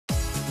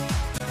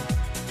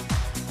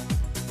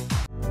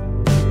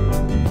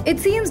It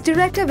seems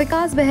director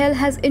Vikas Bahl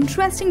has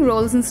interesting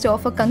roles in store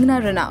for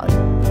Kangana Ranaut.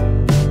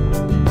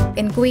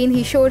 In Queen,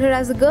 he showed her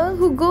as a girl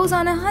who goes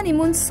on a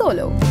honeymoon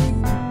solo.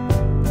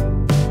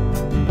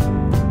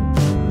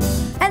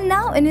 And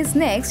now in his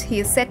next, he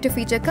is set to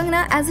feature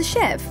Kangana as a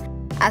chef.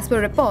 As per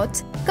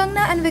reports,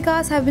 Kangana and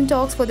Vikas have been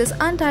talks for this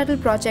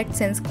untitled project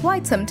since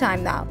quite some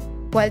time now.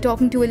 While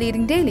talking to a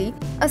leading daily,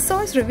 a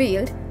source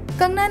revealed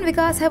Kangana and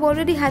Vikas have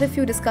already had a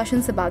few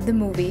discussions about the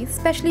movie,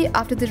 especially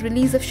after the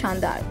release of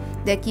Shandar.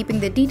 They're keeping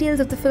the details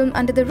of the film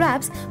under the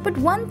wraps, but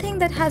one thing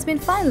that has been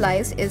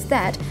finalized is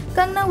that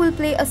Kangana will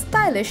play a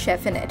stylish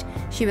chef in it.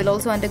 She will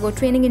also undergo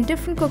training in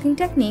different cooking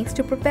techniques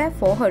to prepare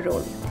for her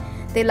role.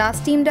 They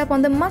last teamed up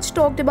on the much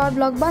talked about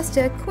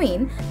blockbuster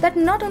Queen that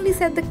not only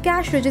set the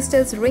cash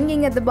registers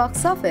ringing at the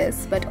box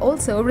office but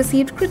also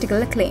received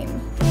critical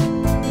acclaim.